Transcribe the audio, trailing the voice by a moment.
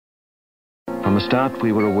From the start,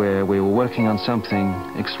 we were aware we were working on something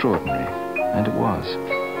extraordinary, and it was.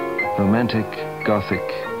 Romantic, gothic,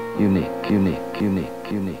 unique. Taking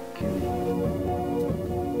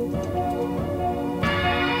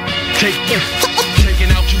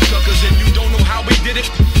out you suckers and you don't know how we did it.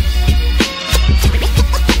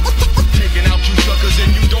 Taking out you suckers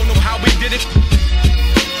and you don't know how we did it.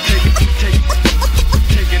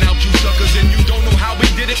 Taking out you suckers and you don't know how we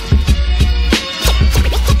did it.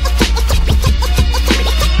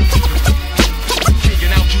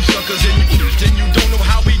 Taking out you suckers and you don't know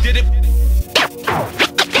how we did it.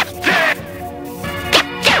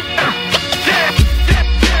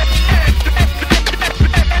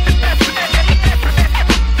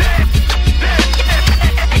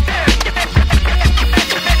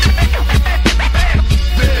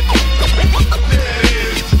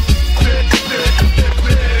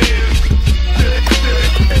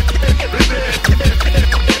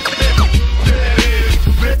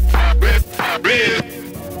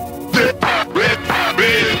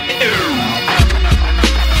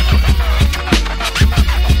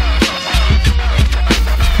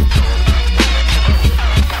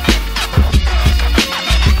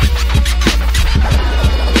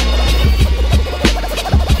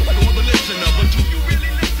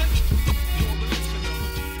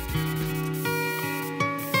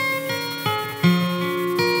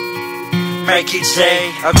 Make each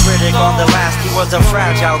day a critic on the last. He was a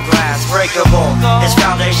fragile glass, breakable, his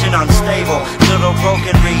foundation unstable. Little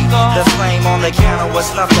broken reed, the flame on the counter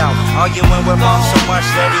was snuffed out. Arguing with mom so much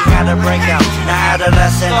that he had to break out. Now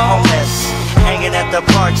adolescent homeless, hanging at the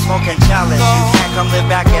park smoking chalice. You can't come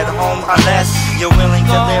live back at home unless you're willing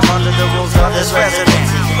to live under the rules of this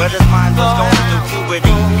residency. But his mind was going through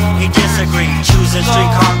puberty. He disagreed, choosing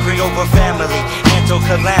street concrete over family. Mental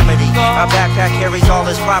calamity, a backpack carries all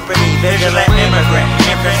his property. Vigilant immigrant,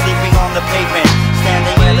 infant sleeping on the pavement.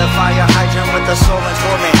 Standing at a fire hydrant with a soul in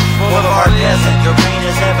torment. Boulevard peasant, your pain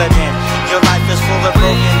is evident. Your life is full of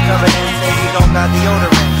broken covenants, and you don't got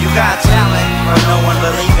deodorant. You got talent, but no one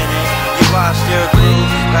believing it. You lost your groove,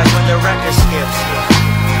 like when the record skips.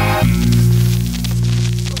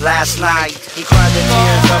 Last night, he cried the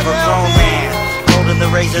tears of a grown man, holding the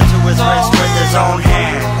razor to his wrist with his own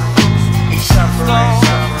hand. He's suffering,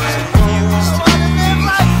 confused,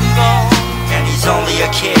 and he's only a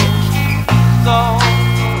kid. Yo,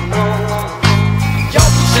 he's just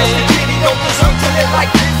a kid, he don't deserve to live like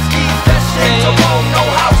this. He's destined to roam, no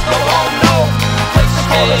house, no home, no place to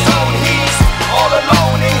call his own. He's all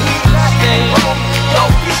alone and he's not even home. Yo,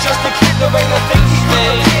 he's just a kid, there ain't a thing he could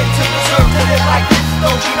have did to deserve to live like this.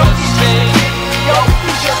 Don't you know he's just a kid? Yo,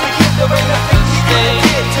 he's just a kid, there ain't a thing he could have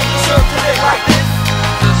did to deserve to live like this.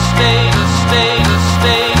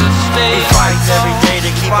 He fights every day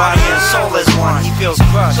to keep body and soul as one. He feels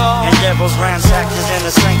crushed, and devils ransack his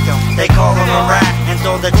inner sanctum. They call him a rat and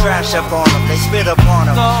throw the trash up on him. They spit upon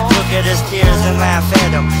him, look at his tears and laugh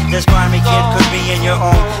at him. This grimy kid could be in your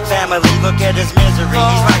own family. Look at his misery,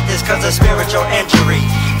 he's like this cause of spiritual injury.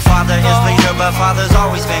 Father is leader, but father's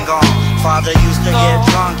always been gone. Father used to get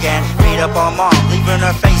drunk and beat up on mom, leaving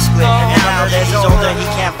her face split. And now that he's older, he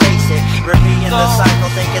can't face it. Repeating the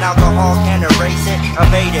cycle, thinking alcohol can erase it.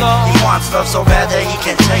 Evade it, he wants love so bad that he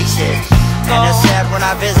can taste it. And it's sad when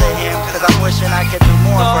I visit him, cause I'm wishing I could do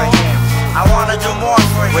more for him. I wanna do more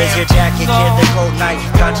for him. Where's your jacket, kid? The cold night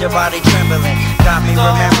got your body trembling, got me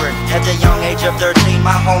remembering. At the young age of 13,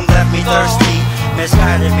 my home left me thirsty,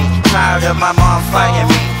 misguided me, tired of my mom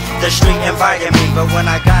fighting me. The street invited me, but when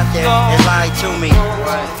I got there, it lied to me,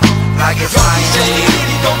 like it's lying to me.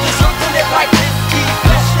 He don't deserve to live like this. He's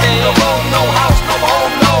destined to roam, no house, no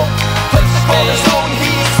home, no place to call his own.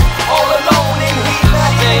 He's all alone and he's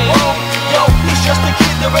not even home. Yo, he's just a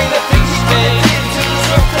kid, there ain't a thing he could have did to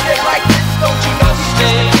deserve to live like this. Don't you know he's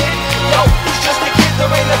just a kid? Yo, he's just a kid, there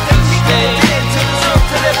ain't a thing he could have did to deserve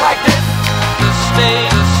to live like this.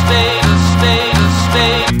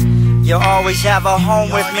 You'll always have a home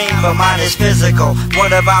with me, but mine is physical.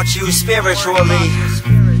 What about you spiritually?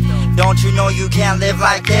 Don't you know you can't live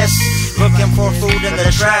like this? Looking for food in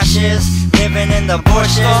the trashes, living in the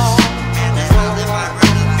bushes.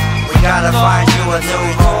 We gotta find you a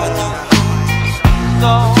new home.